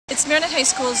it's Marinette High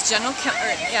School's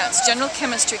it's general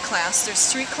chemistry class.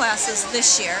 There's 3 classes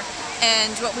this year,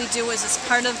 and what we do is it's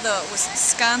part of the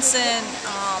Wisconsin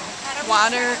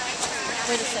Water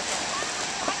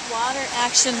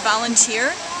Action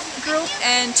Volunteer Group,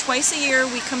 and twice a year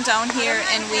we come down here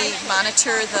and we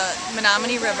monitor the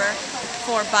Menominee River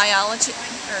for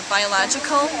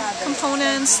biological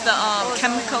components, the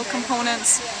chemical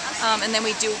components, and then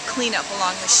we do cleanup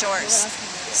along the shores.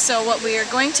 So what we are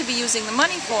going to be using the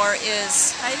money for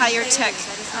is higher tech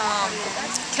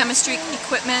chemistry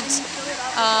equipment.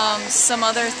 Some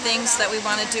other things that we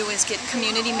want to do is get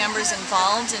community members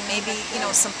involved, and maybe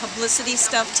some publicity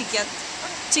stuff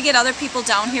to get other people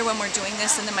down here when we're doing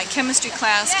this. And then my chemistry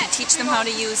class can teach them how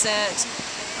to use it,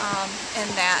 and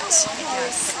that.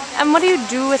 Yes. And what do you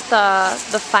do with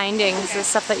the findings, the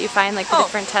stuff that you find, like the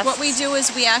different tests? What we do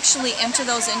is we actually enter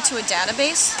those into a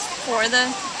database for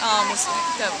the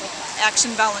Action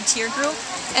Volunteer Group,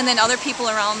 and then other people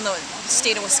around the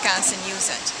state of Wisconsin use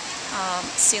it.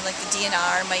 See, like the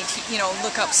DNR might,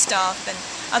 look up stuff, and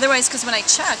otherwise, because when I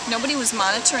checked, nobody was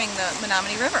monitoring the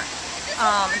Menominee River,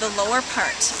 the lower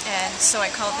part, and so I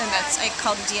called the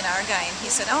DNR guy, and he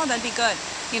said, "Oh, that'd be good,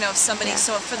 if somebody." Yeah.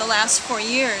 So for the last 4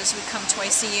 years, we come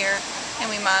twice a year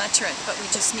and we monitor it, but we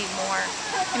just need more.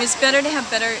 I mean, it's better to have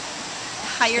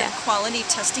higher quality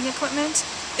testing equipment.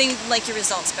 They like your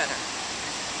results better.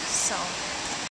 So.